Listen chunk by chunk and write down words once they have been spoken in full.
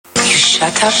I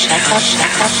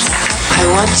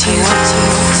want you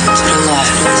to relax.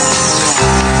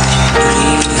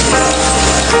 Breathe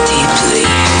deeply.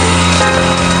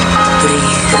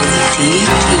 Breathe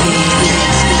deeply.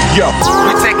 Yo,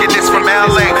 we taking this from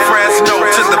LA, Fresno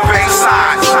to the Bay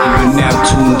Side. You're now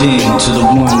tuned in to the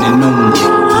one and only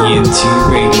ENT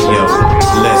Radio.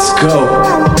 Let's go.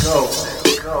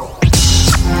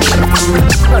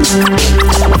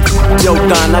 Yo,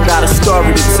 Don, I got a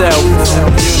story to tell. You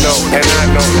know, and I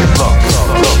know. Look.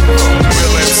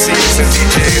 Real MCs and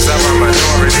DJs are a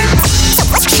minority.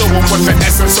 Show them what the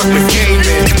essence of the game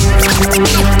is.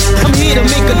 I'm here to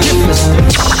make a difference.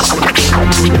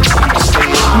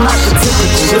 Not the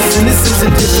typical. Listen, this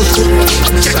isn't difficult.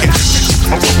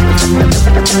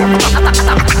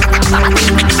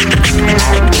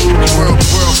 World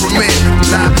premiere,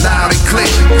 loud and clear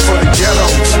for the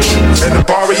ghettos and the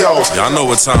barrios. Y'all know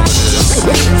what time it is.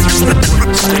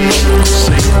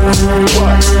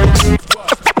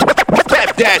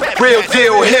 That real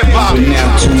deal hip hop. You're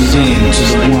now tuned in to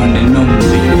the one and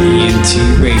only ENT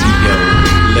Radio.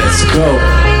 Let's go.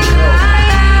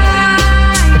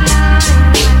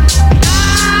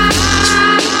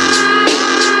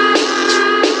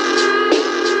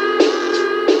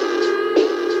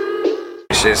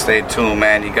 Stay tuned,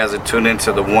 man. You guys are tuned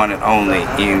into the one and only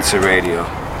ENT Radio.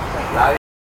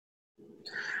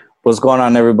 What's going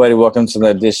on, everybody? Welcome to the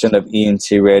edition of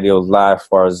ENT Radio Live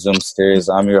for our Zoom series.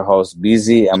 I'm your host,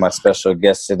 BZ, and my special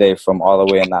guest today from all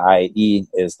the way in the IE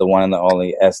is the one and the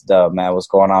only S-Dub, man. What's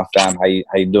going on, fam? How you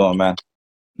doing, man?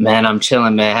 Man, I'm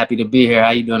chilling, man. Happy to be here.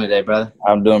 How you doing today, brother?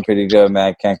 I'm doing pretty good,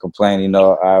 man. Can't complain. You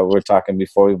know, we're talking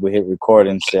before we hit record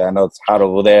and shit. I know it's hot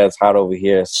over there. It's hot over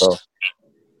here, so...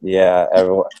 Yeah,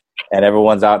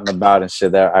 everyone's out and about and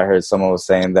shit. There, I heard someone was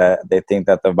saying that they think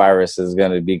that the virus is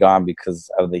going to be gone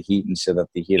because of the heat and shit, that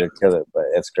the heat will kill it, but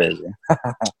it's crazy.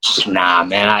 Nah,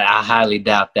 man, I highly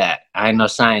doubt that. I ain't no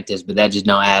scientist, but that just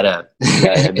don't add up.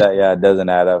 Yeah, it doesn't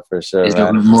add up for sure, it's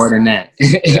man. More than that.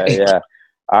 Yeah.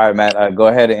 All right, man, go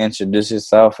ahead and introduce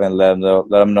yourself and let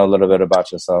them know a little bit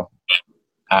about yourself.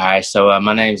 All right, so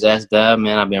my name's S-Dub,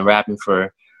 man. I've been rapping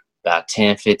for about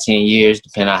 10, 15 years,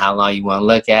 depending on how long you want to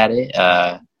look at it.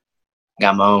 Got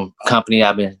my own company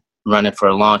I've been running for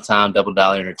a long time, Double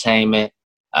Dollar Entertainment.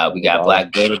 We got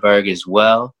Black Bilderberg as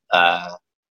well.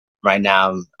 Right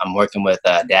now, I'm working with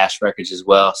Dash Records as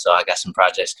well, so I got some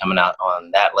projects coming out on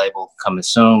that label coming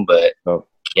soon. But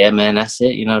yeah, man, that's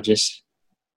it. You know, just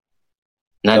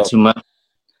not too much.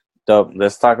 Dope.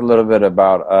 Let's talk a little bit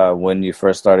about when you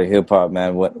first started hip hop,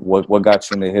 man. What got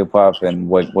you into hip hop, and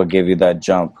what gave you that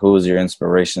jump? Who was your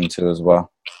inspiration to as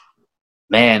well?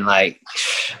 Man, like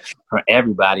for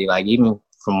everybody, like even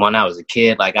from when I was a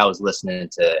kid, like I was listening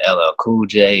to LL Cool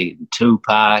J,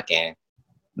 Tupac, and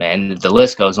man, the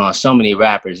list goes on. So many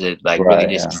rappers that like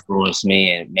really just influenced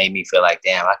me and made me feel like,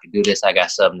 damn, I could do this. I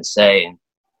got something to say. And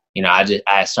you know,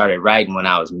 I started writing when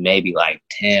I was maybe like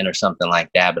 10 or something like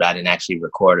that, but I didn't actually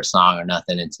record a song or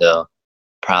nothing until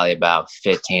probably about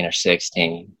 15 or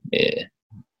 16. Yeah.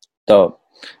 Dope.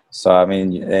 So, I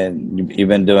mean, and you've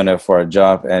been doing it for a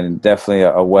job and definitely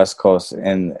a West Coast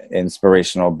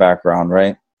inspirational background,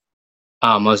 right?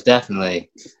 Most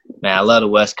definitely. Man, I love the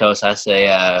West Coast. I say,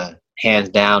 hands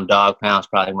down, Dog Pound's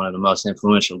probably one of the most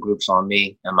influential groups on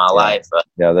me in my life.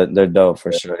 Yeah, they're dope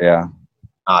for sure, yeah.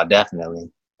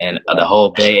 Definitely. And the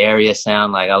whole Bay Area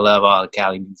sound, like I love all the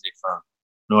Cali music from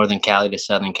Northern Cali to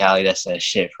Southern Cali. That's that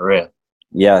shit for real.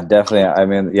 Yeah, definitely. I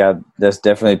mean, yeah, there's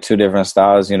definitely two different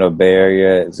styles. You know, Bay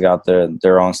Area has got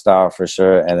their own style for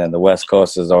sure. And then the West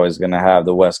Coast is always going to have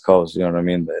the West Coast. You know what I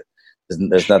mean? But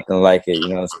there's nothing like it, you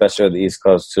know, especially the East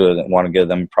Coast too. I want to give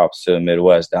them props to the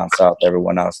Midwest, down South,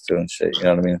 everyone else too and shit. You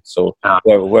know what I mean? So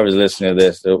whoever's listening to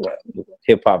this,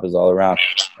 hip hop is all around.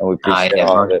 And we appreciate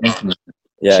all of it.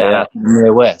 Shout out to the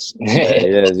Midwest.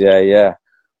 It is, yeah.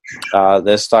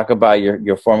 Let's talk about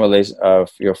your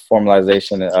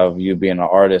formalization of you being an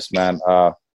artist, man.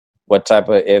 What type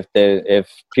of if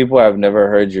people have never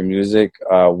heard your music,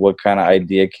 what kind of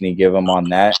idea can you give them on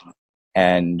that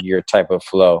and your type of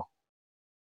flow?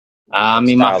 I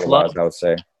mean, my flow, I would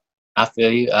say. I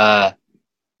feel you.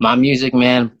 My music,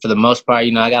 man, for the most part,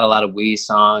 you know, I got a lot of weed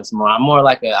songs. I'm more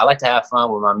like I like to have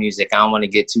fun with my music. I don't want to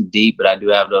get too deep, but I do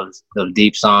have those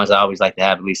deep songs. I always like to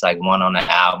have at least like one on the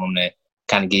album that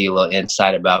kind of give you a little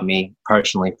insight about me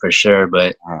personally, for sure.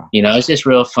 But you know, it's just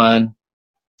real fun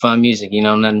music. You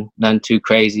know, nothing too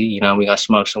crazy. You know, we gonna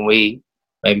smoke some weed,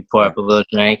 maybe pour up a little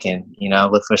drink, and you know,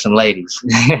 look for some ladies.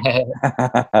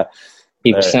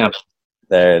 Keep it simple.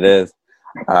 There it is.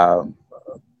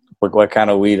 What kind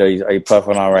of weed are you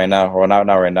puffing on right now? Well, not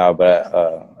right now, but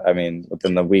I mean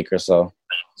within the week or so.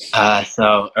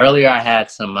 So earlier I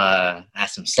had some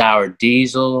Sour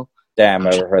Diesel. Damn,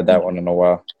 I haven't heard that one in a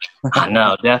while. I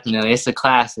know, definitely, it's a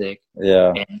classic.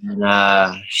 Yeah. And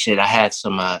I had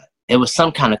some. It was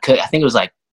some kind of I think it was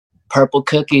like purple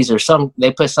cookies or some.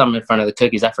 They put something in front of the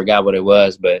cookies. I forgot what it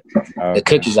was, but the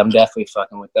cookies, I'm definitely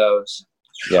fucking with those.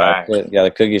 Yeah,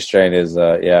 the cookie strain is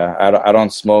I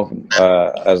don't smoke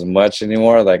as much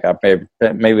anymore. Like I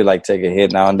maybe like take a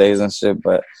hit nowadays and shit,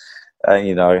 but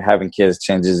you know, having kids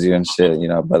changes you and shit, you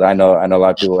know. But I know a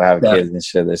lot of people have kids and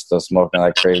shit, they're still smoking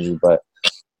like crazy. But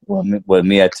with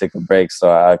me, I took a break,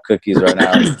 so cookies right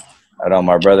now. I know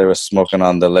my brother was smoking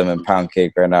on the lemon pound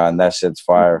cake right now, and that shit's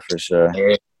fire for sure.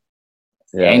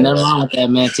 Yeah, ain't nothing wrong with that,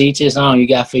 man. To each his own. You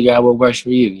got to figure out what works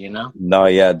for you, you know? No,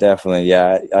 yeah, definitely.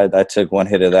 Yeah, I took one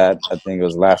hit of that. I think it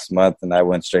was last month, and I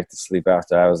went straight to sleep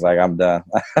after. I was like, I'm done.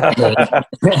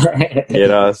 You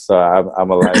know, so I'm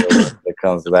a lighter when it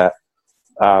comes to that.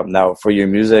 Now, for your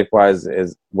music-wise,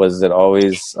 was it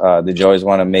always, did you always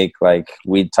want to make, like,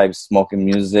 weed-type smoking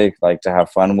music, like, to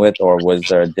have fun with, or was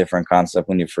there a different concept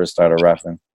when you first started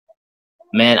rapping?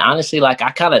 Man, honestly, like,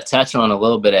 I kind of touch on a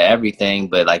little bit of everything,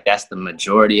 but, like, that's the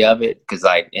majority of it. Because,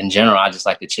 like, in general, I just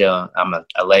like to chill. I'm a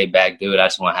laid-back dude. I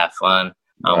just want to have fun.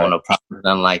 I don't want no problem,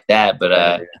 nothing like that.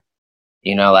 But,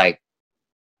 you know, like,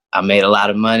 I made a lot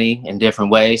of money in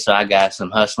different ways. So I got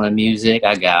some hustling music.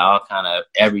 I got all kind of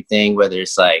everything, whether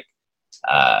it's, like,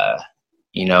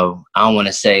 you know, I don't want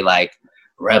to say, like,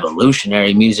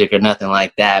 revolutionary music or nothing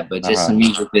like that, but just some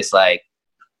music that's, like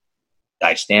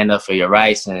stand up for your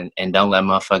rights and don't let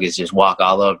motherfuckers just walk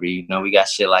all over you. You know, we got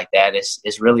shit like that.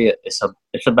 It's really it's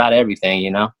about everything,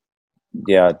 you know?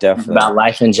 Yeah, definitely. It's about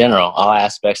life in general, all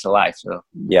aspects of life. So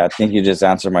yeah, I think you just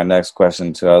answered my next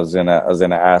question too. I was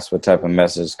gonna ask what type of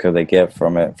message could they get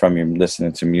from you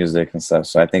listening to music and stuff.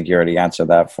 So I think you already answered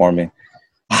that for me.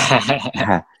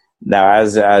 Now,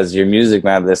 as your music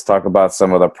man, let's talk about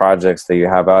some of the projects that you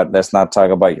have out. Let's not talk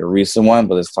about your recent one,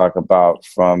 but let's talk about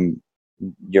from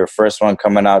your first one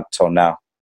coming out till now.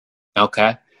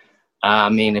 Okay. I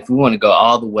mean, if we want to go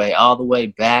all the way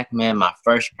back, man, my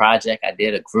first project, I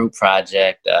did a group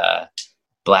project,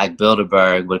 Black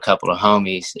Bilderberg, with a couple of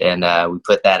homies, and we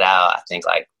put that out, I think,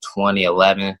 like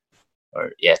 2011,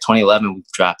 2011, we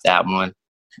dropped that one.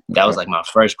 That was like my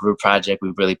first group project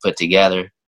we really put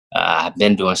together. I've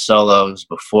been doing solos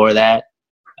before that.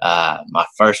 My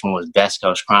first one was Best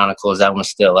Coast Chronicles. That one's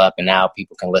still up, and now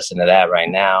people can listen to that right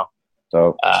now.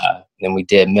 So then we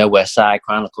did Midwest Side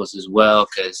Chronicles as well,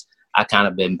 because I kind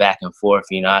of been back and forth.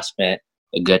 You know, I spent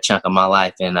a good chunk of my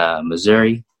life in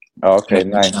Missouri. Oh, okay,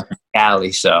 nice.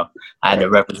 Cali, so I had to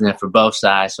represent for both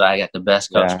sides. So I got the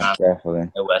Best Coast Chronicles,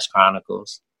 Midwest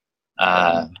Chronicles.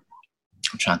 I'm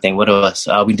trying to think what else.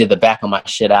 We did the Back of My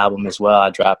Shit album as well. I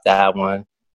dropped that one.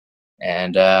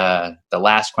 And the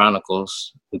Last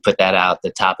Chronicles, we put that out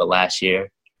the top of last year.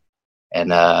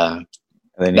 And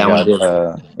then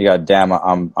you got Damn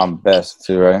I'm Best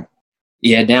too, right?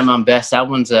 Yeah, Damn I'm Best. That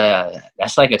one's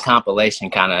that's like a compilation,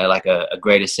 kind of like a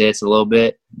greatest hits a little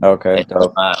bit. Okay.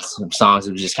 And, some songs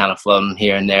that were just kind of floating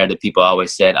here and there that people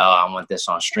always said, "Oh, I want this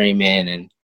on streaming" and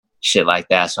shit like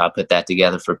that. So I put that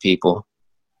together for people.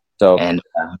 Dope. And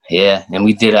and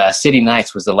we did City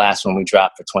Nights was the last one we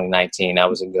dropped for 2019. That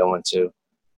was a good one too.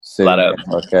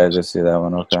 Okay, I just see that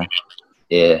one. Okay.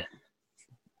 Yeah.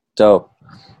 Dope.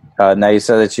 Now you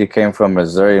said that you came from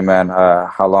Missouri, man.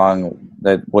 How long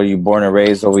were you born and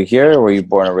raised over here, or were you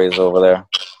born and raised over there?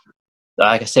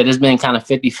 Like I said, it's been kind of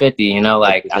 50-50, you know,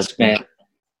 like I spent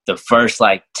the first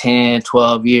like 10,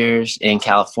 12 years in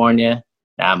California.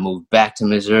 I moved back to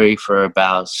Missouri for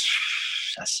about,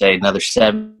 I say, another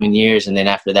 7 years. And then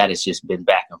after that, it's just been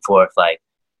back and forth like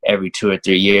every 2 or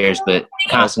 3 years, but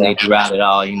constantly throughout it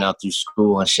all, you know, through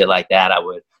school and shit like that, I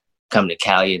would come to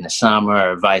Cali in the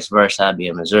summer or vice versa. I'd be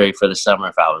in Missouri for the summer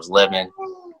if I was living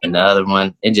in the other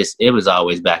one. It was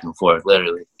always back and forth,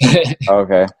 literally.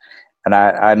 Okay. And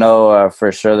I know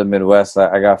for sure the Midwest,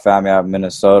 I got family out in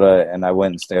Minnesota, and I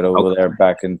went and stayed over there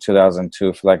back in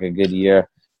 2002 for like a good year.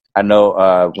 I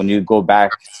know when you go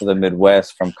back to the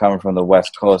Midwest from coming from the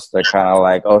West Coast, they're kind of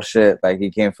like, oh shit, like he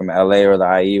came from LA or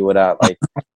the IE without like,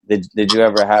 did you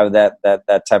ever have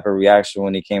that type of reaction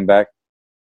when he came back?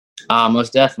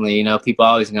 Most definitely. You know, people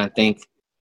always going to think,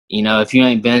 you know, if you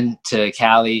ain't been to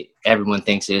Cali, everyone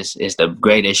thinks it's the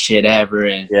greatest shit ever.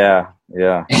 And yeah.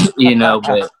 you know,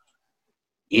 but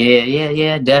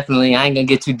Yeah, definitely. I ain't gonna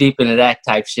get too deep into that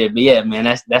type shit, but yeah, man,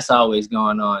 that's always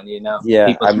going on, you know. Yeah,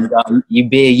 People think, oh, you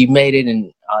big, you made it,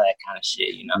 and all that kind of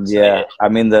shit, you know. So, yeah. I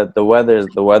mean the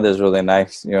weather's really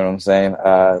nice. You know what I'm saying?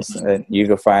 You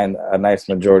can find a nice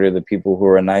majority of the people who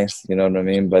are nice. You know what I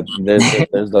mean? But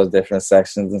there's those different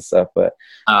sections and stuff. But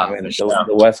I mean, the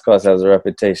West Coast has a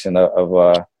reputation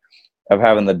of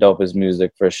having the dopest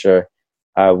music for sure.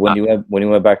 When you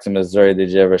went back to Missouri,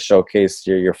 did you ever showcase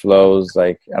your flows?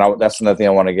 Like, and that's another thing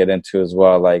I want to get into as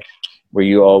well. Like, were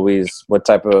you always what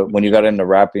type of when you got into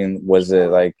rapping? Was it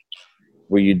like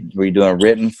were you doing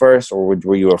written first, or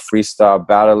were you a freestyle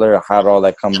battler? How did all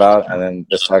that come about? And then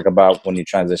just talk about when you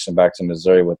transitioned back to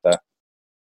Missouri with that.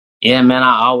 Yeah, man,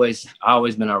 I always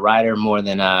been a writer more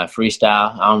than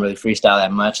freestyle. I don't really freestyle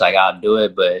that much. Like, I'll do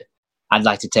it, but I'd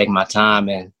like to take my time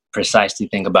and precisely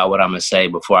think about what I'm gonna say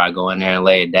before I go in there and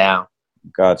lay it down.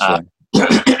 Gotcha.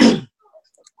 But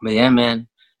yeah, man,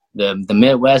 the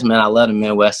Midwest, man, I love the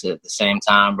Midwest at the same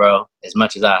time, bro. As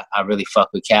much as I really fuck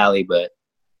with Cali, but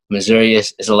Missouri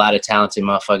is a lot of talented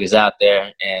motherfuckers out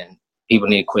there, and people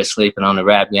need to quit sleeping on the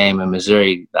rap game in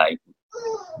Missouri. Like,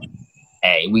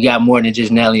 hey, we got more than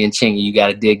just Nelly and Chingy. You got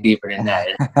to dig deeper than that.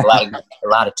 A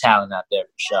lot of talent out there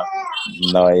for sure.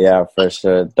 No, yeah, for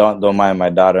sure. Don't mind my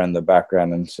daughter in the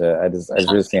background and shit. I just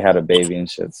recently had a baby and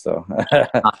shit, so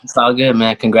it's all good,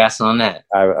 man. Congrats on that.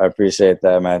 I appreciate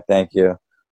that, man. Thank you.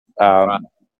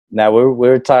 Now we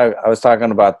were talking. I was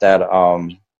talking about that.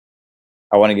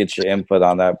 I want to get your input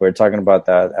on that. We were talking about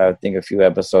that, I think, a few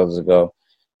episodes ago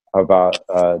about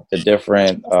the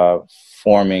different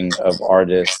forming of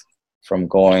artists from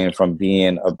going from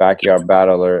being a backyard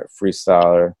battler,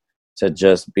 freestyler, to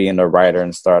just being a writer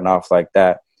and starting off like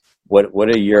that. What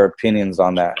are your opinions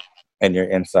on that and your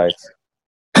insights?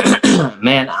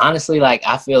 Man, honestly, like,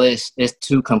 I feel it's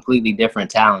two completely different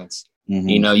talents. Mm-hmm.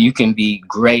 You know, you can be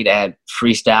great at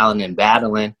freestyling and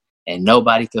battling, and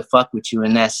nobody could fuck with you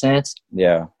in that sense.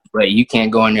 Yeah. But you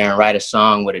can't go in there and write a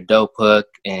song with a dope hook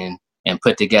and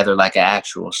put together like an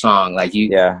actual song. Like, they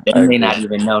may not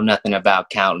even know nothing about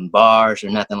counting bars or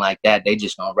nothing like that. They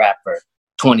just gonna rap for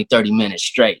 20, 30 minutes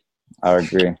straight. I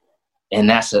agree. And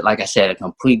that's, like I said, a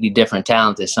completely different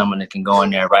talent than someone that can go in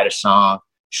there, write a song,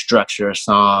 structure a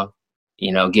song,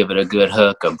 you know, give it a good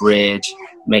hook, a bridge,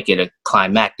 make it a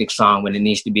climactic song when it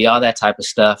needs to be, all that type of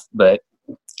stuff. But,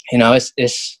 you know,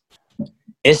 it's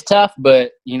tough,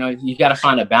 but, you know, you got to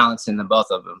find a balance in the both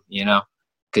of them, you know,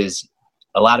 because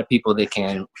a lot of people that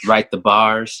can write the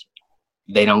bars,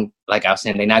 they don't, like I was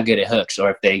saying, they're not good at hooks, or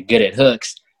if they're good at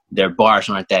hooks, their bars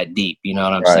aren't that deep. You know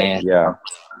what I'm saying? Yeah.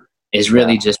 It's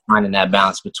really just finding that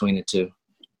balance between the two.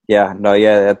 Yeah, no,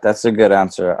 yeah, that's a good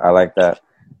answer. I like that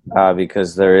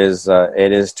because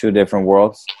it is two different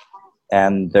worlds,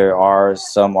 and there are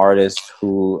some artists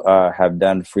who have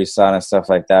done freestyle and stuff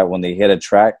like that. When they hit a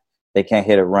track, they can't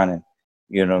hit it running.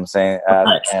 You know what I'm saying?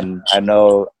 And I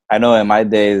know in my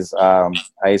days, I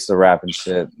used to rap and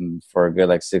shit for a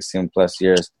good 16 plus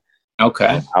years.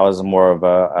 Okay. I was more of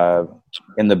a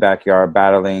in the backyard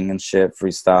battling and shit,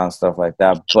 freestyle and stuff like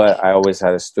that. But I always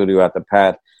had a studio at the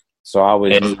pad, so I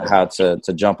always knew how to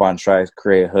jump on tracks,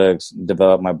 create hooks,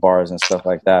 develop my bars and stuff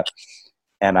like that.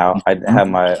 And I had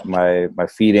my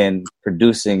feet in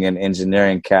producing and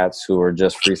engineering cats who were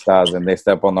just freestyles, and they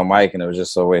step on the mic, and it was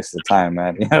just a waste of time,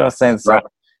 man. You know what I'm saying? So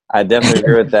I definitely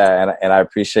agree with that, and I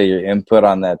appreciate your input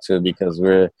on that too, because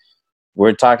we're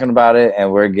talking about it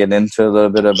and we're getting into a little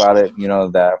bit about it. You know,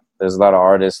 that there's a lot of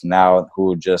artists now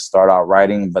who just start out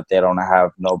writing, but they don't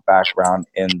have no background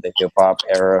in the hip hop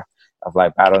era of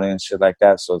battling and shit like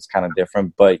that. So it's kind of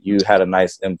different, but you had a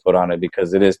nice input on it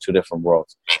because it is two different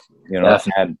worlds, you know,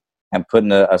 and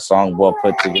putting a song well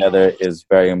put together is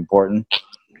very important.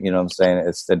 You know what I'm saying?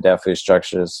 It's the definitely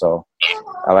structures. So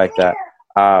I like that.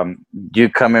 You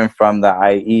coming from the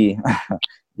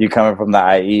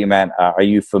IE, man, are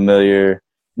you familiar?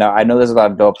 Now, I know there's a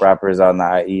lot of dope rappers on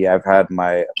the IE. I've had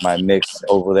my mix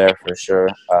over there for sure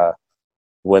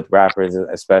with rappers,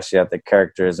 especially at the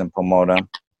Characters in Pomona.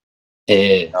 Yeah.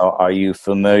 You know, are you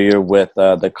familiar with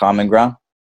the Common Ground?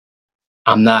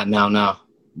 I'm not, no.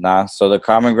 Nah. So the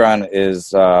Common Ground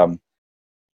is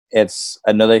it's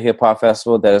another hip hop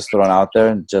festival that is thrown out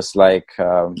there. Just like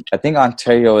I think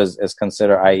Ontario is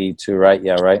considered IE too, right?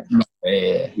 Yeah, right.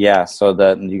 Yeah. So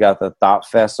you got the Thought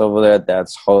Fest over there.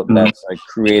 That's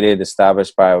created,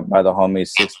 established by the homies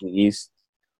 60 East.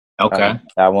 Okay.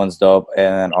 That one's dope.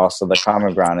 And then also the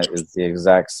Common Ground is the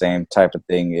exact same type of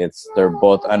thing. They're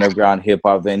both underground hip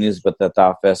hop venues, but the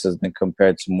Thought Fest has been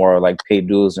compared to more like Pay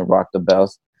Dues and Rock the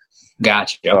Bells.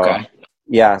 Gotcha. Okay.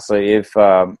 Yeah, so if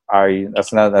are you,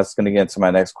 that's going to get into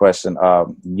my next question.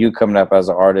 You coming up as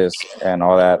an artist and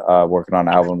all that, working on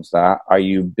albums, are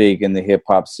you big in the hip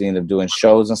hop scene of doing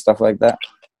shows and stuff like that?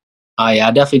 Oh yeah,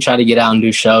 I definitely try to get out and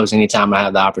do shows anytime I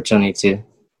have the opportunity to,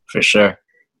 for sure.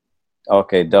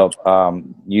 Okay, dope.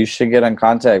 You should get in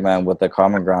contact, man, with the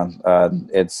Common Ground.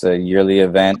 It's a yearly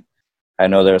event. I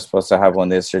know they're supposed to have one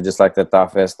this year, just like the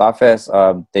Thought Fest. Thought Fest,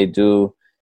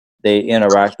 they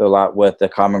interact a lot with the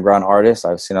Common Ground artists.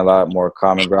 I've seen a lot more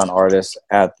Common Ground artists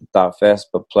at the Thought Fest,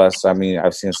 but plus, I mean,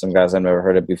 I've seen some guys I've never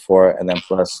heard of before, and then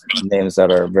plus names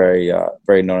that are very,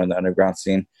 very known in the underground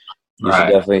scene. You should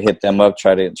definitely hit them up.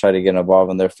 Try to get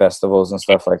involved in their festivals and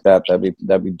stuff like that.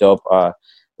 That'd be dope. The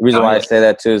reason why I say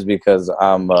that too is because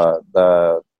I'm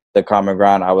the Common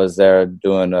Ground. I was there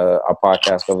doing a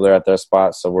podcast over there at their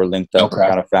spot, so we're linked up, we're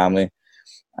kind of family.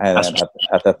 And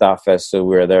at the Thought Fest, so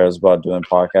we were there as well doing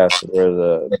podcasts.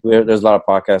 There's a lot of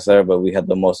podcasts there, but we had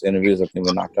the most interviews. I think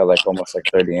we knocked out almost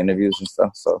 30 interviews and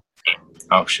stuff. So,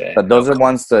 oh shit! But those are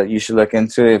ones that you should look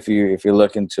into if you're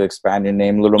looking to expand your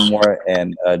name a little more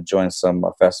and join some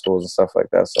festivals and stuff like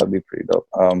that. So that'd be pretty dope.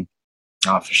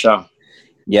 Oh, for sure.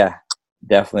 Yeah,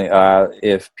 definitely.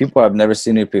 If people have never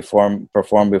seen you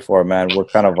perform before, man,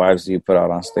 what kind of vibes do you put out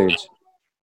on stage?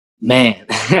 Man.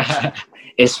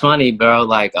 It's funny, bro.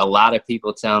 Like, a lot of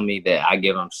people tell me that I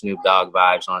give them Snoop Dogg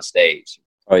vibes on stage.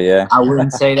 Oh, yeah? I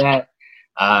wouldn't say that.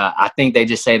 I think they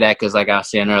just say that because, like I was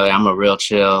saying earlier, I'm a real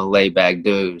chill, laid-back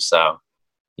dude. So,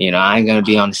 I ain't going to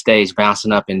be on the stage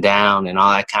bouncing up and down and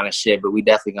all that kind of shit, but we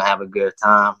definitely going to have a good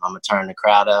time. I'm going to turn the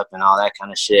crowd up and all that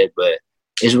kind of shit, but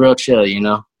it's real chill,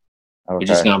 Okay. We're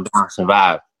just going to bounce and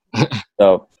vibe.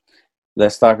 So,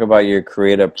 let's talk about your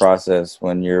creative process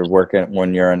when you're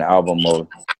in album mode.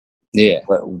 Yeah.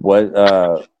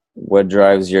 What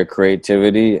drives your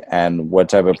creativity, and what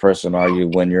type of person are you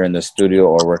when you're in the studio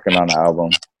or working on an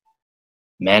album?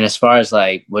 Man, as far as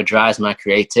like what drives my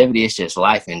creativity, it's just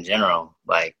life in general.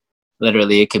 Like,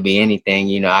 literally, it could be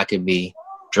anything. I could be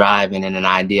driving and an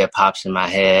idea pops in my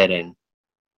head and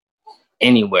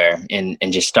anywhere and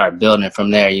just start building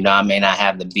from there. I may not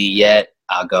have the beat yet.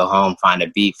 I'll go home, find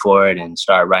a beat for it and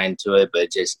start writing to it,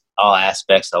 but just all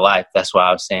aspects of life. That's why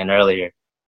I was saying earlier.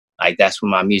 Like, that's when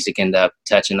my music end up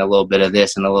touching a little bit of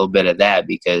this and a little bit of that,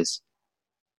 because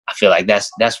I feel like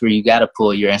that's where you got to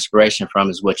pull your inspiration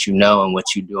from, is what you know and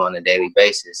what you do on a daily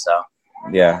basis. So,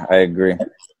 yeah, I agree.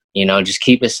 Just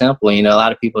keep it simple. A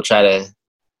lot of people try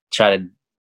to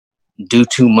do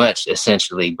too much,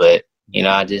 essentially, but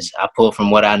I pull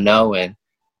from what I know and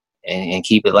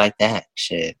keep it like that.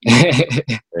 Shit.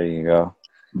 There you go.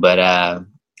 But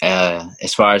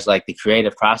as far as like the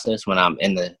creative process when I'm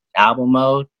in the album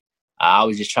mode, I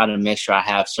always just try to make sure I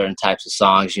have certain types of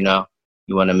songs. You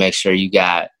want to make sure you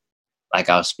got, like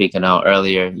I was speaking on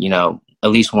earlier, at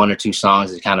least one or two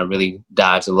songs that kind of really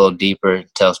dives a little deeper,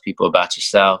 tells people about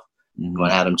yourself. You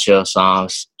want to have them chill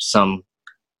songs, some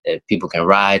that people can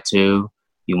ride to.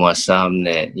 You want some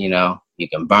that, you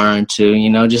can burn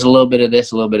to, just a little bit of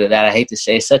this, a little bit of that. I hate to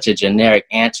say it's such a generic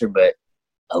answer, but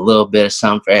a little bit of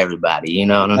something for everybody, you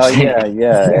know what I'm saying?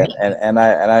 Yeah. and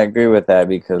I agree with that,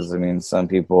 because some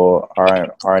people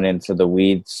aren't into the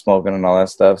weed smoking and all that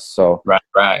stuff. So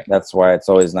right. That's why it's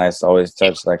always nice to always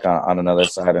touch like on another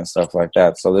side and stuff like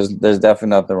that. So there's definitely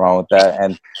nothing wrong with that.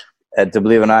 And to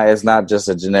believe it or not, it's not just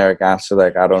a generic answer.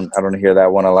 Like, I don't hear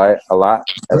that one a lot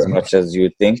as much as you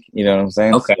think. You know what I'm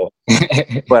saying? Okay.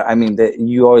 So, but I mean,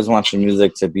 you always want your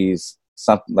music to be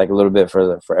something like a little bit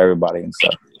for everybody and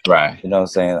stuff. Right. You know what I'm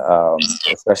saying?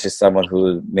 Especially someone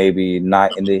who maybe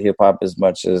not into hip hop as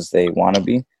much as they want to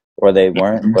be, or they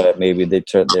weren't, but maybe they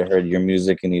heard your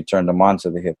music and you turned them on to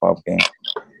the hip hop game.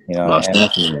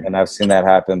 And I've seen that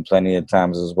happen plenty of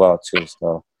times as well too.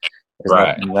 So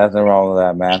there's nothing wrong with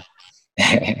that, man.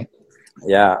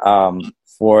 Yeah.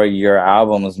 For your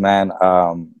albums, man,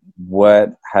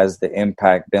 what has the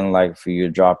impact been like for you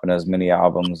dropping as many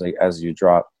albums as you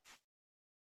drop?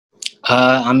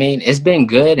 I mean, it's been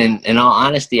good. And in all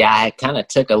honesty, I kind of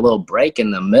took a little break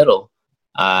in the middle.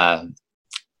 For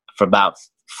about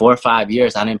 4 or 5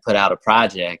 years, I didn't put out a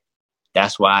project.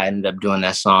 That's why I ended up doing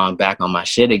that song Back on My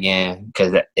Shit again,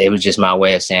 because it was just my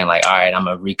way of saying, like, all right, I'm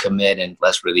going to recommit and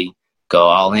let's really go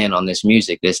all in on this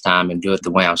music this time and do it the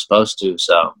way I'm supposed to.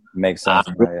 So makes sense.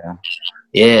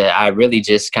 Yeah, I really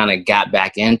just kind of got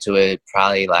back into it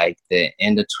probably like the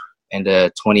end of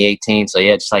 2018. So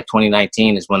yeah, just like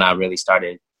 2019 is when I really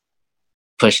started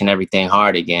pushing everything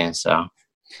hard again. So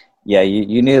yeah,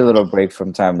 you need a little break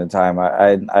from time to time. I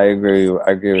agree.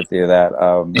 I agree with you that.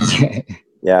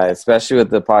 Yeah, especially with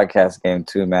the podcast game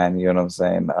too, man. You know what I'm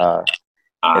saying?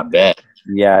 I bet.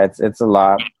 Yeah, it's a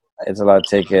lot.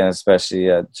 taken, especially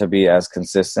to be as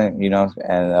consistent, you know,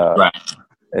 and Right.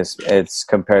 it's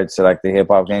compared to like the hip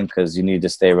hop game because you need to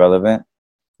stay relevant,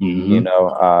 Mm-hmm. you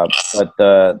know. But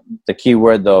the key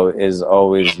word though is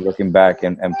always looking back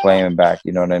and playing back.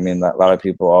 You know what I mean? A lot of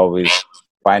people always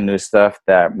find new stuff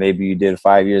that maybe you did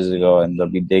 5 years ago and they'll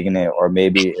be digging it, or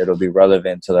maybe it'll be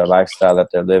relevant to their lifestyle that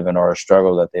they're living or a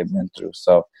struggle that they've been through.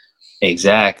 So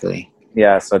Exactly.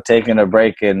 yeah, so taking a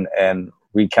break and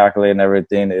recalculating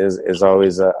everything is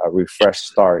always a refresh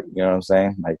start. You know what I'm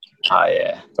saying? Like, Oh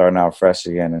yeah, starting out fresh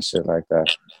again and shit like that.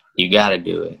 you gotta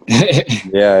do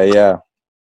it. Yeah.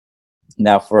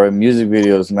 Now for music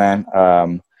videos, man,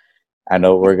 I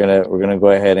know we're gonna go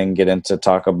ahead and get into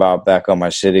talk about Back on My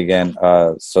Shit Again.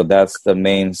 So that's the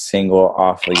main single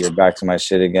off of your Back to My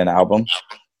Shit Again album.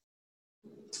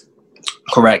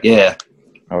 Correct. Yeah.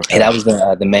 Okay. Hey, that was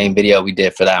the main video we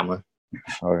did for that one.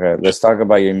 Okay. Let's talk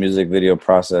about your music video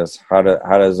process. How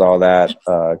does all that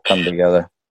come together?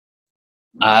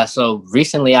 So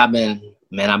recently I've been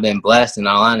blessed, in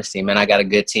all honesty, man. I got a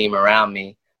good team around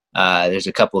me. There's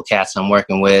a couple of cats I'm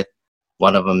working with.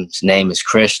 One of them's name is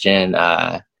Christian.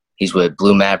 He's with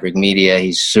Blue Maverick Media.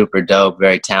 He's super dope,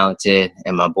 very talented.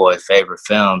 And my boy Favorite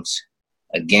Films,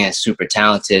 again, super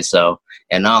talented. So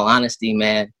in all honesty,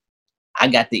 man, I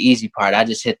got the easy part. I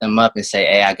just hit them up and say,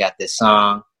 hey, I got this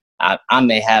song. I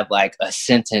may have like a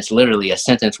sentence, literally a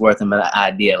sentence worth of an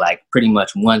idea, like pretty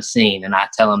much one scene. And I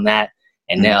tell them that,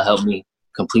 and they'll help me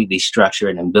completely structure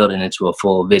it and build it into a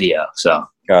full video. So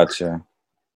Gotcha.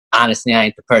 honestly, I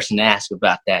ain't the person to ask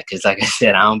about that, because like I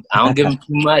said, I don't give them too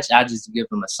much. I just give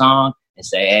them a song and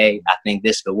say, hey, I think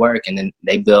this could work, and then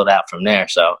they build out from there.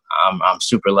 So I'm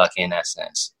super lucky in that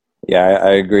sense. Yeah,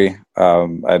 I agree.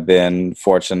 I've been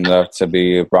fortunate enough to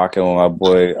be rocking with my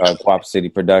boy Quap City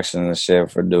Productions and shit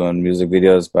for doing music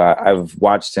videos, but I've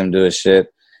watched him do his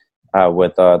shit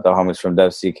with the homies from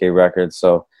Def CK Records.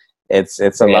 So it's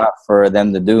a lot for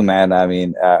them to do, man. I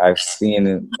mean, I've seen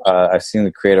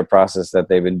the creative process that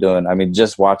they've been doing. I mean,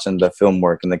 just watching the film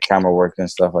work and the camera work and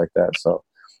stuff like that. So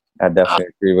I definitely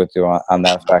agree with you on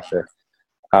that factor.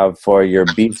 For your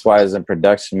beats wise and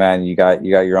production, man, you got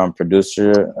your own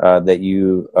producer that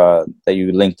you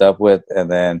linked up with,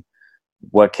 and then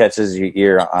what catches your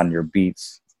ear on your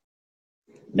beats?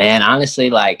 Man, honestly,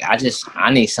 like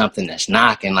I need something that's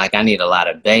knocking. Like I need a lot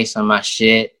of bass on my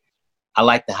shit. I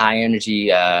like the high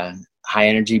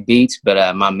energy beats,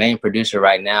 but my main producer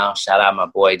right now, shout out my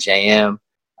boy JM.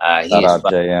 He's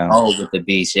JM. old with the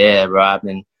beats, yeah, bro. I've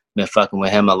been fucking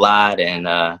with him a lot,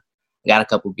 and got a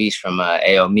couple beats from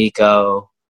Ao Miko,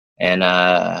 and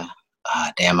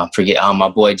damn, I forget. My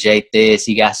boy Jay Thiz,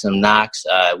 he got some knocks.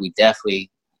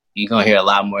 You're gonna hear a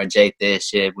lot more Jay Thiz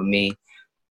shit with me.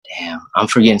 Damn, I'm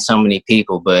forgetting so many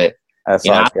people, but that's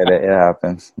all good. It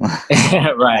happens.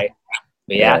 Right.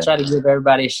 But yeah, I try to give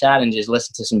everybody a shot and just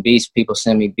listen to some beats. People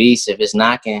send me beats. If it's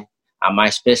knocking, I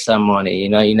might spit something on it. You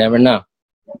know, you never know.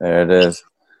 There it is.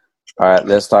 All right,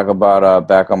 let's talk about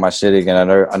Back on My Shit Again.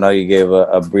 I know you gave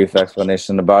a brief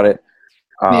explanation about it.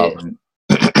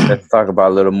 Let's talk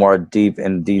about a little more deep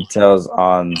in details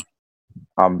on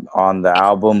the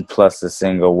album plus the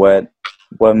single. What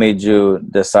made you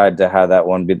decide to have that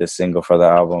one be the single for the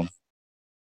album?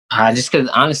 Just because,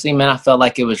 honestly, man, I felt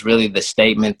like it was really the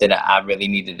statement that I really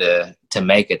needed to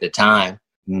make at the time.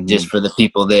 Mm-hmm. Just for the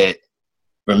people that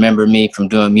remember me from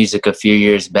doing music a few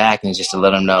years back, and just to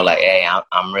let them know, like, hey,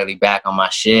 I'm really back on my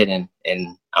shit, and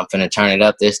I'm finna turn it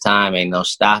up this time. Ain't no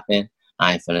stopping.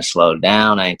 I ain't finna slow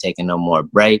down. I ain't taking no more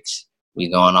breaks.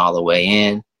 We going all the way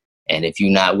in. And if you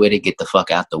not with it, get the fuck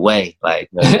out the way. Like,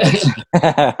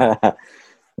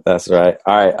 that's right.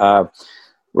 All right.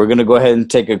 We're going to go ahead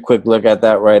and take a quick look at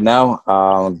that right now.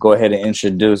 Go ahead and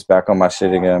introduce Back on My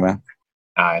Shit Again, man.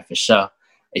 All right, for sure.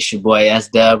 It's your boy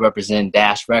S-Dub, representing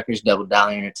Dash Records, Double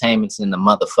Dollar Entertainment's in the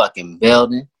motherfucking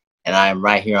building. And I am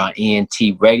right here on ENT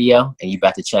Radio, and you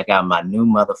about to check out my new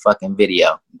motherfucking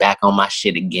video, Back on My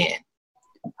Shit Again.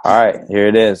 All right, here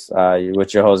it is. You're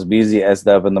with your host, BZ,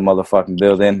 S-Dub in the motherfucking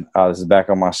building. This is Back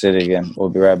on My Shit Again. We'll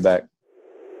be right back.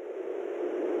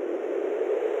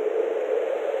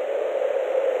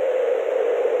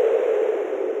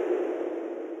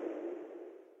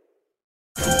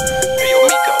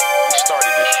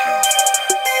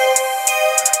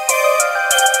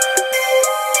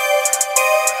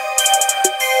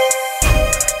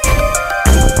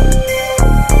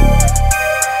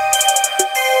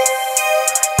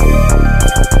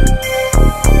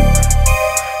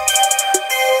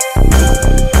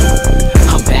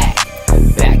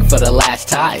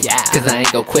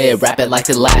 go quit rapping like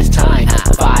the last time.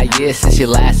 5 years since you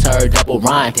last heard double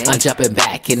rhyme. I'm jumping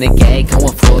back in the game,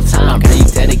 going full time. Pretty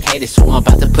dedicated, so I'm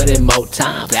about to put in more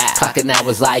time. Clocking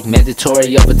hours like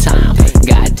mandatory overtime.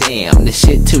 Goddamn, this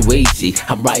shit too easy.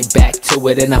 I'm right back to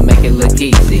it and I make it look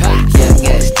easy. Young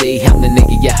SD, I'm the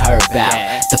nigga you heard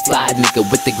about. The fly nigga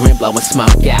with the grin blowing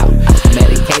smoke out.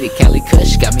 Medicated Cali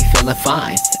Kush got me feeling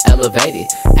fine. Elevated,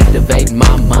 activating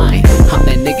my mind. I'm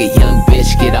that nigga, young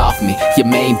bitch, get off me. Your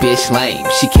main bitch lame,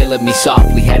 she killing me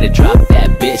softly. Had to drop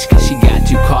that bitch cause she got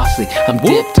too costly. I'm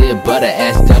dipped in butter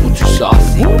ass double too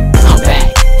saucy. I'm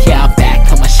back, yeah I'm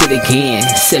back on my shit again.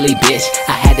 Silly bitch,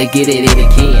 I had to get it in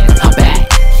again. I'm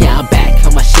back, yeah I'm back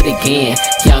on my shit again.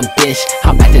 Young bitch,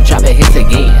 I'm about to drop a hit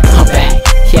again. I'm back,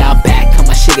 yeah I'm back on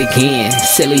my shit again.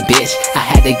 Silly bitch, I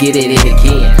had to get it in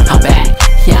again. I'm back,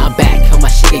 yeah I'm back on my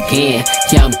shit again.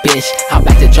 Young bitch, I'm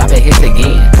about to drop a hit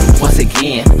again. Once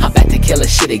again, I'm about to kill a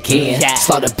shit again.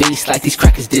 Slaughter beats like these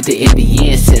crackers did the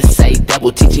Indians. Sensei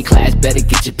double teaching class, better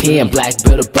get your pen. Black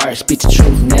builder burst, speak the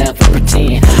truth, never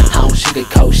pretend. I don't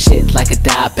sugarcoat shit like a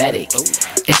diabetic.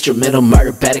 Instrumental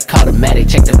murder, better call the medic.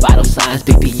 Check the vital signs,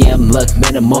 BPM look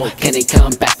minimal. Can they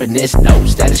come back from this? No,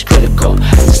 status critical.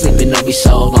 Sleeping on me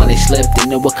soul, on they slipped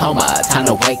into a coma. Time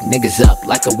to wake niggas up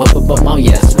like a whip of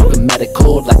ammonia. Smoking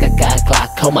medical like I got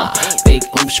glaucoma. Big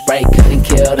spray couldn't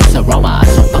kill this aroma.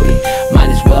 So funky, might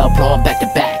as well blow 'em back to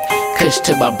back. Kush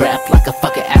to my breath like a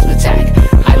fucking asthma attack.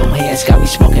 Idle hands got me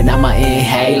smoking out my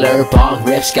inhaler. Bong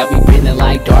rips got me breathing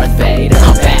like Darth Vader.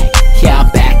 I'm back, yeah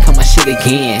I'm back on my shit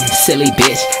again. Silly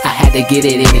bitch, I had to get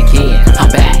it in again.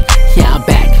 I'm back, yeah I'm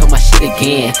back on my shit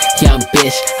again. Young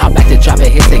bitch, I'm about to drop a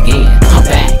hit again. I'm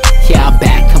back, yeah I'm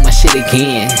back on my shit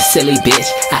again. Silly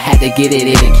bitch, I had to get it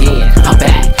in again. I'm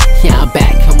back, yeah I'm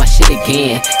back on my shit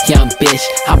again. Young bitch,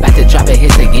 I'm about to drop a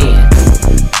hit again.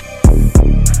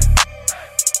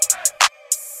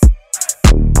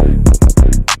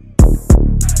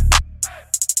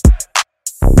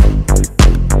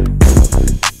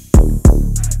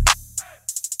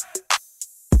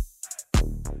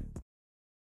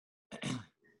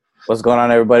 What's going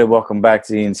on, everybody? Welcome back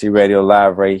to ENT Radio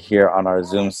Live right here on our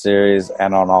Zoom series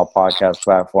and on all podcast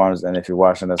platforms. And if you're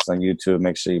watching us on YouTube,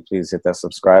 make sure you please hit that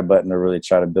subscribe button to really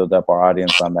try to build up our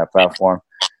audience on that platform.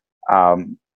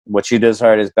 What you just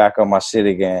heard is Back on My Shit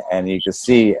Again. And you can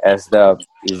see S-Dub,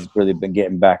 he's really been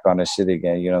getting back on his shit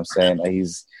again. You know what I'm saying?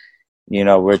 He's, you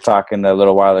know, we're talking a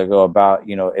little while ago about,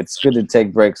 you know, it's good to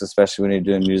take breaks, especially when you're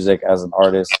doing music as an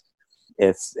artist.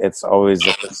 It's always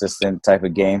a consistent type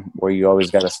of game where you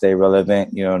always got to stay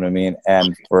relevant. You know what I mean?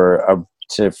 And for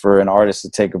an artist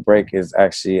to take a break is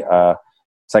actually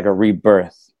it's like a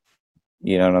rebirth.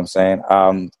 You know what I'm saying?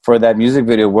 For that music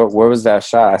video, where was that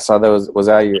shot? I saw that was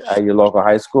that at your local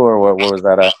high school, or where was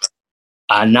that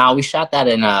at? No, we shot that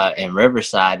in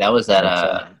Riverside. That was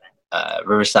at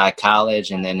Riverside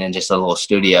College, and then in just a little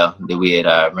studio that we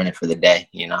had rented for the day.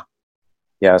 You know.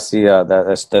 Yeah, I see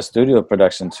that's the studio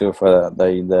production too for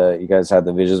the you guys had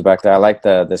the visuals back there. I like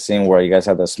the scene where you guys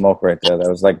had the smoke right there. That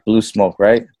was like blue smoke,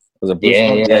 right? Was it blue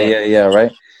smoke? Yeah,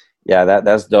 right? Yeah,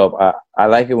 that's dope. I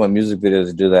like it when music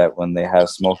videos do that, when they have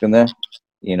smoke in there,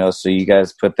 you know, so you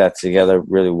guys put that together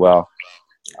really well.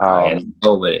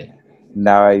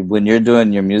 Now, when you're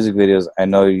doing your music videos, I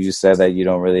know you said that you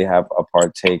don't really have a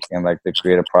partake in like the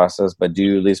creative process, but do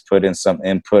you at least put in some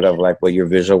input of like what your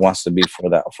visual wants to be for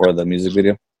the music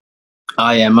video?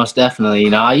 Oh yeah, most definitely. You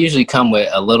know, I usually come with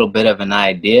a little bit of an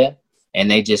idea,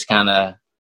 and they just kind of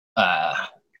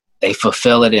they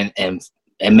fulfill it and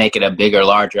make it a bigger,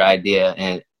 larger idea.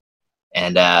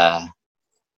 And I'm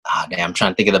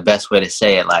trying to think of the best way to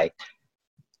say it. Like,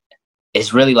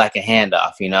 it's really like a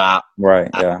handoff, you know.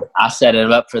 I set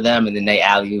it up for them, and then they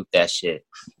alley-oop that shit.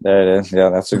 There it is. Yeah,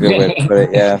 that's a good way to put it.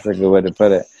 Yeah, that's a good way to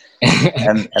put it.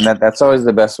 And that's always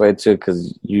the best way too,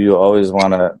 because you always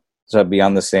want to be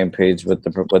on the same page with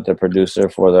the producer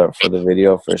for the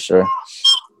video, for sure.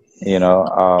 You know,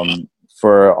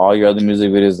 for all your other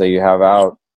music videos that you have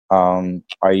out,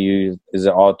 is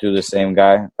it all through the same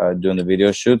guy doing the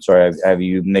video shoots, or have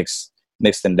you mixed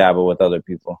and dabbled with other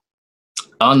people?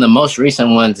 On the most recent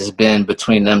ones, it's been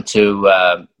between them two,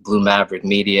 Blue Maverick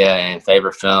Media and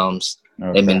Favor Films.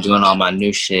 Okay. They've been doing all my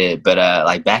new shit. But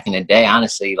like back in the day,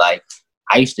 honestly, like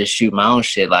I used to shoot my own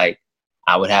shit. Like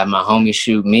I would have my homie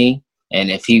shoot me,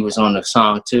 and if he was on the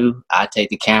song too, I'd take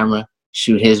the camera,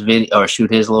 shoot his video or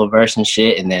shoot his little verse and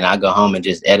shit, and then I go home and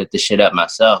just edit the shit up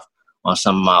myself on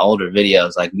some of my older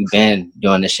videos. Like we've been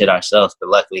doing this shit ourselves, but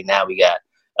luckily now we got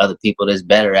other people that's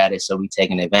better at it, so we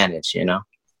taking advantage, you know.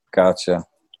 Gotcha.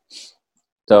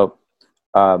 Dope.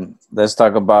 Let's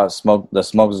talk about the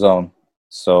Smoke Zone.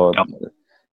 So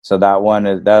So that one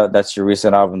is that's your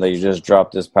recent album that you just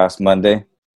dropped this past Monday.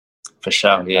 For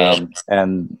sure, yeah.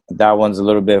 And that one's a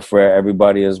little bit for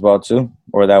everybody as well too,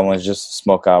 or that one's just a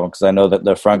Smoke album? Because I know that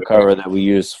the front cover that we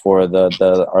use for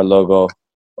our logo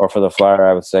or for the flyer,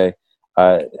 I would say,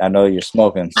 I know you're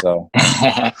smoking. So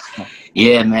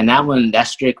yeah, man, that's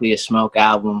strictly a Smoke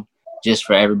album, just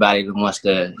for everybody that wants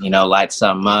to, light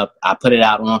something up. I put it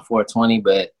out on 420,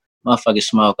 but motherfuckers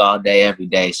smoke all day, every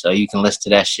day. So you can listen to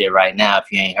that shit right now if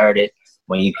you ain't heard it,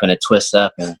 when you finna twist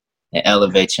up and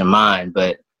elevate your mind.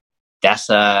 But that's,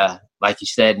 like you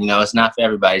said, it's not for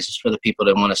everybody. It's just for the people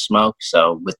that want to smoke.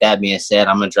 So with that being said,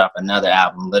 I'm going to drop another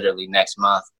album literally next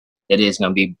month. It is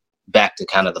going to be back to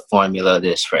kind of the formula of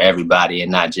this for everybody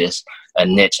and not just a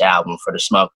niche album for the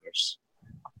smokers.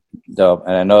 Dope.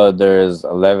 And I know there's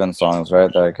 11 songs,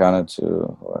 right, that I counted to?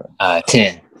 Or...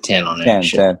 10 on there.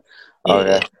 10.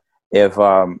 Okay.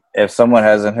 If someone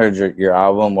hasn't heard your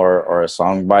album or a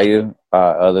song by you,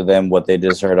 other than what they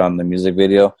just heard on the music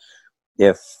video,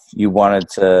 if you wanted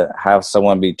to have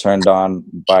someone be turned on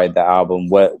by the album,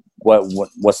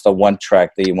 what's the one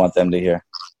track that you want them to hear?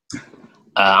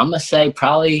 I'm gonna say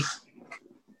probably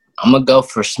I'm gonna go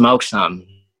for Smoke Something.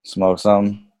 Smoke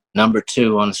Something. Number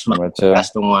 2 on the Smoke. Number 2.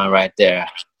 That's the one right there.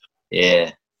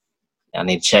 Yeah, I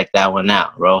need to check that one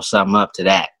out. Roll something up to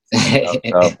that.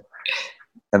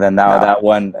 And then now that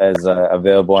one is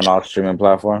available on all streaming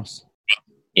platforms?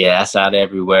 Yeah, that's out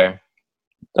everywhere.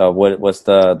 What's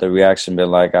the reaction been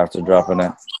like after dropping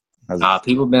it?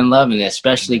 People been loving it,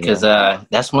 especially because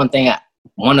that's one thing.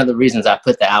 One of the reasons I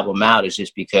put the album out is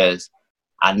just because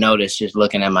I noticed, just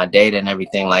looking at my data and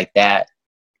everything like that,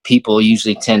 people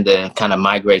usually tend to kind of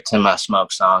migrate to my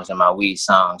smoke songs and my weed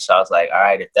songs. So I was like, all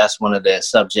right, if that's one of the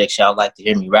subjects y'all like to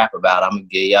hear me rap about, I'm gonna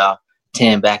give y'all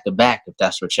 10 back to back if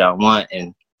that's what y'all want.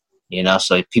 And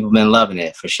so people been loving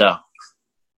it for sure.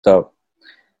 Dope.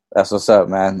 That's what's up,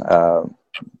 man.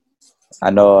 I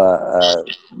know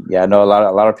a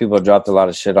lot of people dropped a lot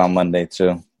of shit on Monday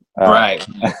too. Right.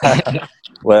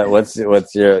 What's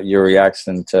your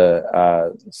reaction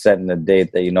to setting the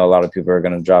date that a lot of people are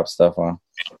gonna drop stuff on?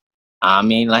 I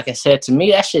mean, like I said, to me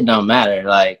that shit don't matter.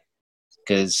 Like,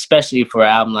 because especially for an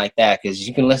album like that, because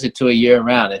you can listen to it year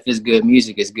round. If it's good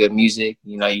music, it's good music.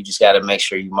 You just got to make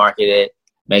sure you market it,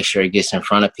 make sure it gets in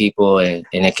front of people, and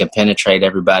it can penetrate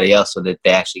everybody else so that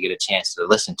they actually get a chance to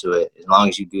listen to it. As long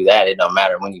as you do that, it don't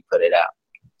matter when you put it out.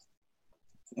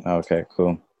 Okay,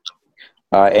 cool.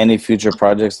 Any future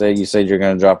projects that you said you're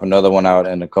going to drop another one out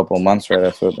in a couple of months, right?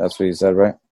 That's what you said,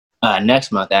 right?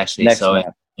 Next month, actually. Next month.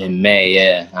 In May,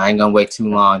 yeah. I ain't going to wait too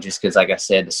long just because, like I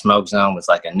said, the Smoke Zone was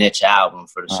like a niche album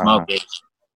for the smokers.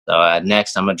 So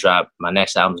next, I'm going to drop, my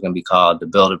next album is going to be called The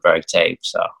Bilderberg Tape.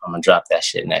 So I'm going to drop that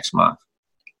shit next month.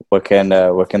 What can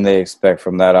they expect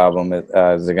from that album?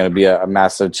 Is it going to be a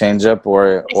massive change up,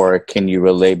 or can you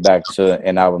relate back to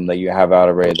an album that you have out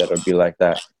already that would be like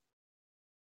that?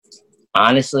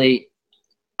 Honestly,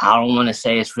 I don't want to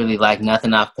say it's really like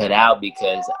nothing I've put out,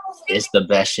 because it's the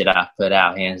best shit I've put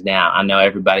out, hands down. I know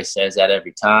everybody says that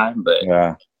every time, but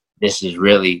this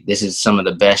is some of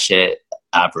the best shit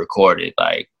I've recorded.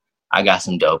 Like, I got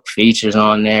some dope features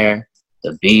on there.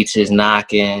 The beats is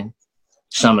knocking.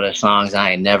 Some of the songs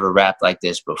I ain't never rapped like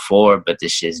this before, but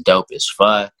this shit's dope as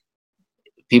fuck.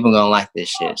 People gonna like this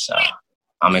shit, so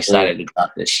I'm excited to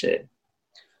drop this shit.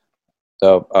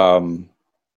 Dope.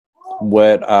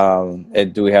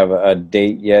 Do we have a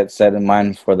date yet set in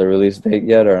mind for the release date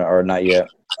yet, or not yet?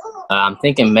 I'm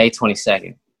thinking May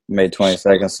 22nd. May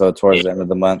 22nd, so towards the end of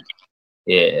the month.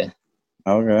 Yeah.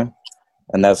 Okay.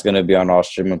 And that's going to be on all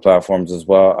streaming platforms as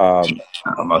well.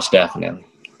 Most definitely.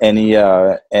 Do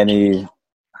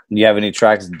you have any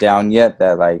tracks down yet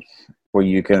that, like, where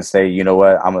you can say, you know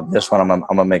what, I'm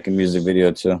gonna make a music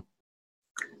video too?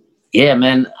 Yeah,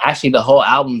 man. Actually, the whole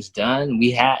album's done.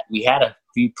 We had a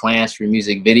few plans for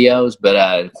music videos,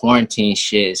 but quarantine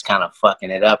shit is kind of fucking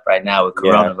it up right now with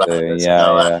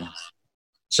coronavirus.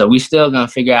 So we still gonna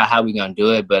figure out how we gonna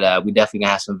do it, but we definitely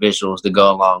gonna have some visuals to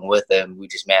go along with it. We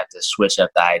just may have to switch up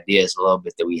the ideas a little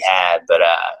bit that we had. But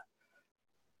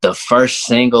the first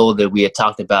single that we had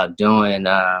talked about doing, what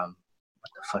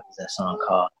the fuck is that song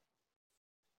called?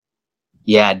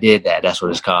 Yeah, I Did That. That's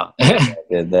what it's called. I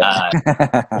Did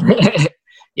That.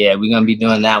 Yeah, we're gonna be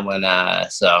doing that one.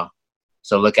 So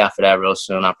look out for that real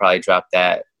soon. I'll probably drop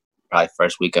that probably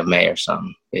first week of May or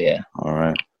something. But yeah. All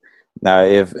right. Now,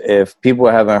 if people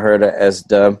haven't heard of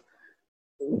S-Dub,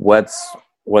 what's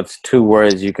 2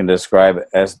 words you can describe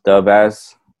S-Dub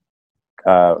as?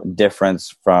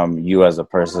 Difference from you as a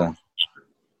person.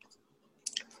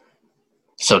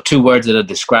 So 2 words that'll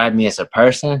describe me as a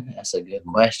person? That's a good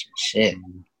question. Shit.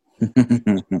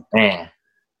 Man.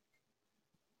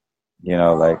 You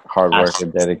know, like hard worker,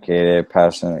 dedicated,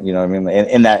 passionate. You know what I mean?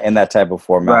 In that type of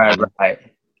format. Right.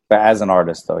 But as an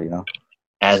artist, though, you know.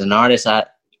 As an artist,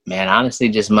 honestly,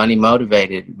 just money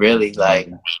motivated. Really, like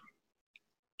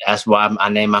that's why I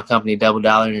named my company Double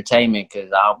Dollar Entertainment,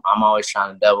 because I'm always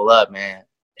trying to double up, man.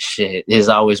 Shit, there's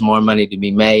always more money to be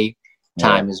made.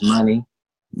 Time is money.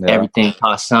 Yeah. Everything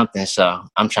costs something, so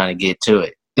I'm trying to get to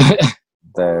it.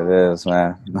 There it is,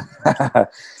 man.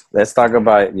 Let's talk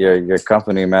about your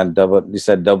company, man. You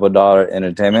said Double Dollar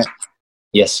Entertainment?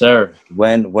 Yes, sir.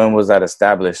 When was that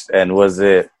established, and was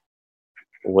it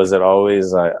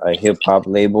always a hip hop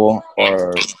label,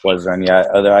 or was there any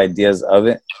other ideas of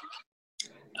it?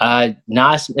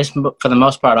 No, it's for the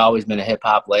most part always been a hip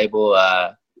hop label.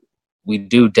 We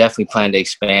do definitely plan to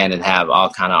expand and have all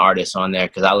kind of artists on there,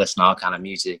 because I listen to all kind of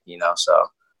music, you know. So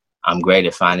I'm great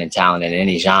at finding talent in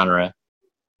any genre.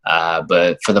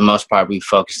 But for the most part, we're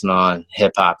focusing on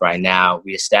hip hop right now.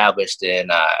 We established in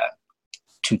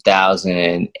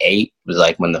 2008 was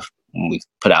like when we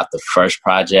put out the first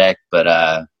project.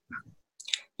 But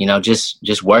you know,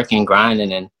 just working,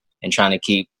 grinding, and trying to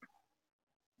keep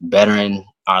bettering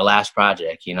our last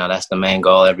project. You know, that's the main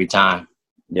goal every time.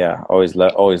 Yeah, always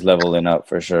leveling up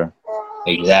for sure.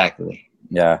 Exactly.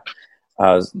 Yeah.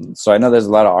 So I know there's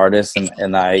a lot of artists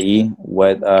in the IE.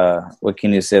 What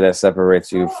can you say that separates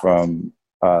you from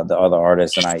the other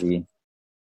artists in IE?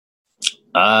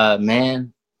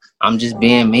 Man, I'm just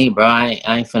being me, bro. I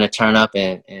ain't finna turn up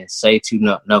and say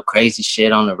no crazy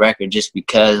shit on the record just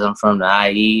because I'm from the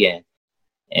IE,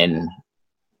 and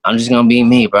I'm just gonna be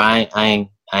me, bro. I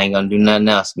ain't gonna do nothing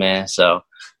else, man. So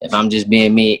if I'm just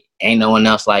being me, ain't no one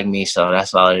else like me. So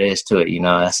that's all it is to it, you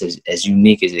know. That's as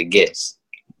unique as it gets.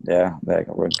 Yeah,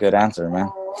 good answer, man.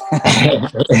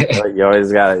 you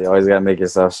always gotta make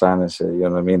yourself shine and shit. You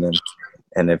know what I mean?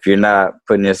 And if you're not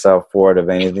putting yourself forward of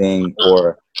anything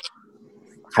or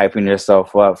hyping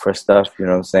yourself up for stuff, you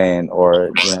know what I'm saying, or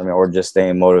you know what I mean, or just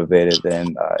staying motivated,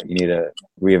 then you need to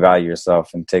reevaluate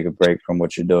yourself and take a break from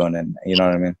what you're doing. And you know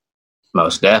what I mean?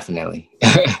 Most definitely.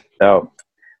 So,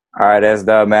 all right,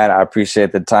 S-Dub, man. I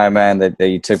appreciate the time, man, that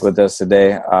you took with us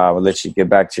today. We'll let you get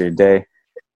back to your day.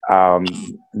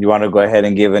 You want to go ahead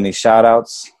and give any shout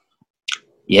outs?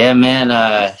 Yeah,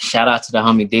 man. Shout out to the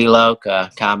homie D-Loc,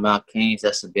 Cottonmouth Kings.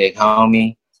 That's a big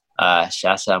homie.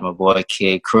 Shouts out my boy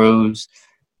Kid Cruz.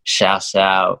 Shouts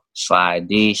out Sly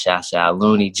D. Shouts out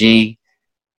Looney G.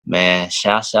 Man,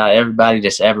 shouts out everybody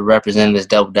that's ever represented this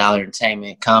Double Dollar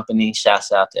Entertainment company.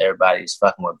 Shouts out to everybody that's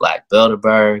fucking with Black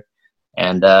Bilderberg.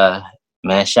 And,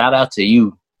 man, shout out to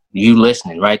you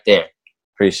listening right there.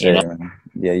 Appreciate it, man.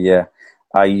 Yeah.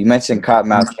 You mentioned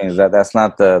Cottonmouth Kings. That's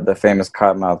not the famous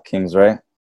Cottonmouth Kings, right?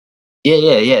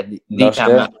 Yeah. The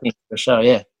Cottonmouth Kings, for sure,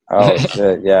 yeah. Oh,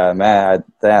 shit. Yeah, man.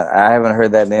 I haven't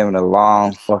heard that name in a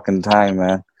long fucking time,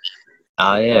 man.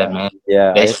 Oh, yeah, man.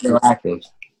 Yeah. They still active.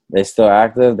 They still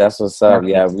active? That's what's up.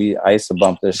 Yeah, I used to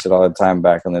bump this shit all the time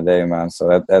back in the day, man.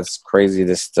 So that's crazy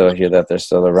to still hear that they're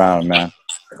still around, man.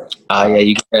 Oh yeah,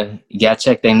 you gotta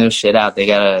check their new shit out. They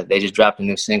just dropped a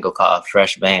new single called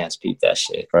Fresh Bands. Peep that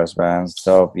shit. Fresh Bands.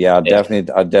 So yeah, I'll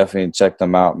definitely check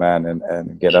them out, man,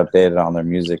 and get updated on their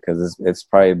music, because it's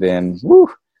probably been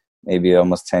maybe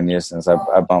almost 10 years since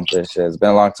I bumped this shit. It's been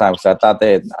a long time. So I thought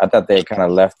they had kind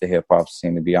of left the hip hop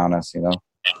scene, to be honest, you know.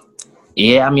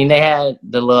 Yeah, I mean they had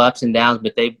the little ups and downs,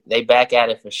 but they back at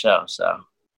it for sure. So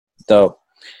dope.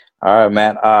 All right,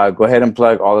 man. Go ahead and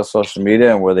plug all the social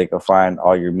media and where they can find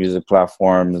all your music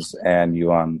platforms and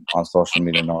you on social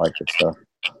media and all that good stuff.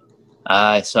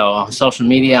 So on social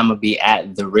media, I'm gonna be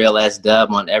at The Real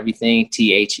S-Dub on everything.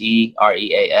 TheRealSDUB.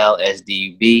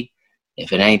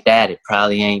 If it ain't that, it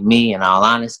probably ain't me. In all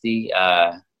honesty,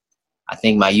 I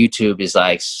think my YouTube is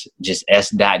like just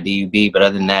s.dub, but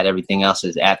other than that, everything else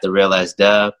is at The Real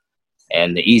S-Dub.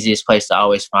 And the easiest place to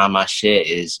always find my shit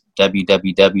is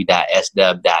www.sdub.net.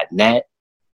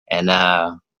 And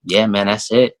yeah, man,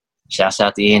 that's it. Shouts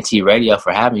out to ENT Radio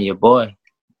for having you, boy.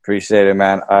 Appreciate it,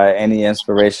 man. Any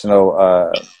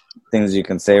inspirational things you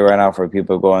can say right now for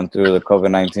people going through the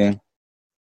COVID-19?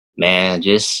 Man,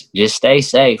 just stay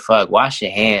safe. Fuck, wash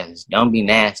your hands. Don't be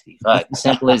nasty. Fuck,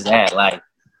 simple as that. Like,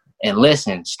 and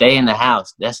listen, stay in the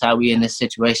house. That's how we in this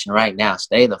situation right now.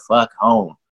 Stay the fuck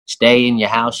home. Stay in your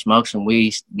house, smoke some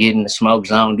weed, get in the smoke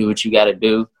zone, do what you got to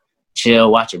do, chill,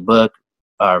 watch a book,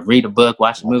 or read a book,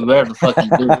 watch a movie, whatever the fuck you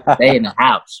do. Stay in the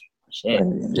house. Shit.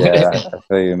 Yeah, I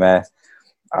feel you, man.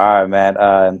 All right,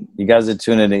 man. You guys are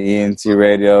tuning to ENT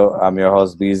Radio. I'm your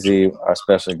host, BZ. Our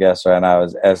special guest right now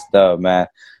is S-Dub, man.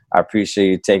 I appreciate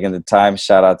you taking the time.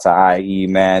 Shout out to IE,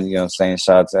 man. You know what I'm saying?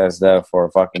 Shout out to S-Dub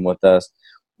for fucking with us.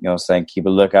 You know what I'm saying? Keep a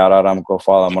lookout on him. Go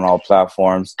follow him on all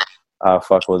platforms.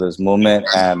 Fuck with his movement,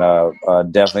 and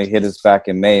definitely hit us back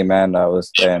in May, man.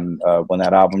 When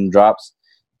that album drops,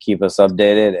 keep us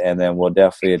updated, and then we'll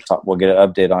definitely we'll get an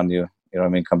update on you. You know what I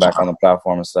mean? Come back on the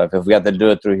platform and stuff. If we have to do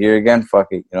it through here again, fuck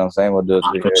it. You know what I'm saying? We'll do it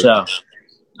through here. For sure.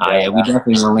 Yeah, we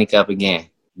definitely gonna link up again.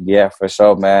 Yeah, for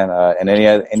sure, man. And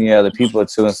any other people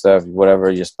too and stuff,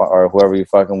 whatever or whoever you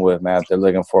fucking with, man. If they're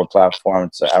looking for a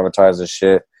platform to advertise their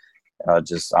shit,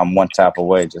 I'm one tap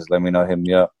away. Just let me know. Hit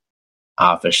me up.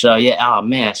 For sure. Yeah. Oh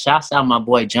man, shouts out my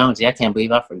boy Jonesy. I can't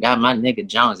believe I forgot my nigga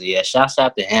Jonesy. Yeah, shouts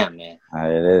out to him, man.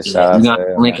 It is. Shout out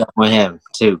to him, link up with him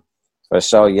too. For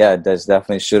sure. Yeah, just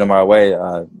definitely shoot him our way.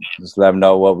 Just let him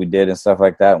know what we did and stuff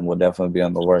like that, and we'll definitely be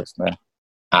on the works, man.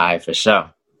 All right, for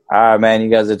sure. All right, man. You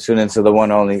guys are tuning into the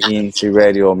one only ENT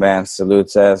Radio, man. Salute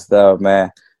to S-Dub,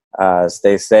 man.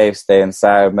 Stay safe, stay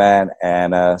inside, man,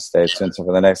 and stay tuned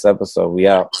for the next episode. We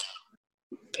out.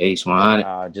 Peace,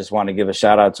 100. Just want to give a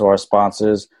shout out to our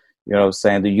sponsors. You know what I'm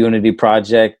saying? The Unity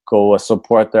Project. Go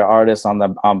support their artists on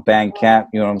Bandcamp.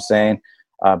 You know what I'm saying?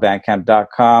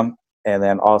 Bandcamp.com. And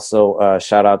then also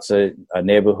shout out to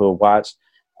Neighborhood Watch.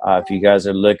 If you guys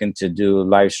are looking to do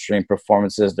live stream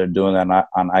performances, they're doing that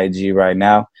on IG right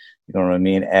now. You know what I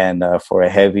mean? And for a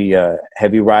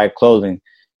heavy ride clothing,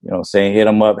 you know what I'm saying? Hit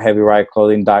them up,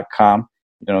 heavyrideclothing.com.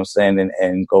 You know what I'm saying?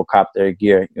 And go cop their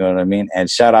gear. You know what I mean? And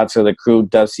shout out to the crew,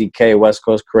 WCK, West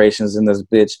Coast Creations in this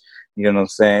bitch. You know what I'm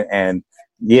saying? And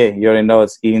yeah, you already know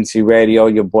it's ENT Radio,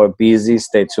 your boy BZ.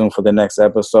 Stay tuned for the next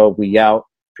episode. We out.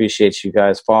 Appreciate you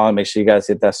guys following. Make sure you guys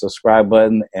hit that subscribe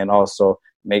button. And also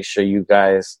make sure you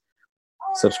guys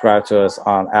subscribe to us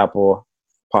on Apple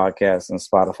Podcasts and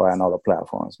Spotify and all the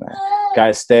platforms, man.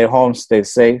 Guys, stay home, stay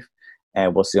safe,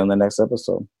 and we'll see you on the next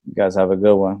episode. You guys have a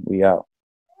good one. We out.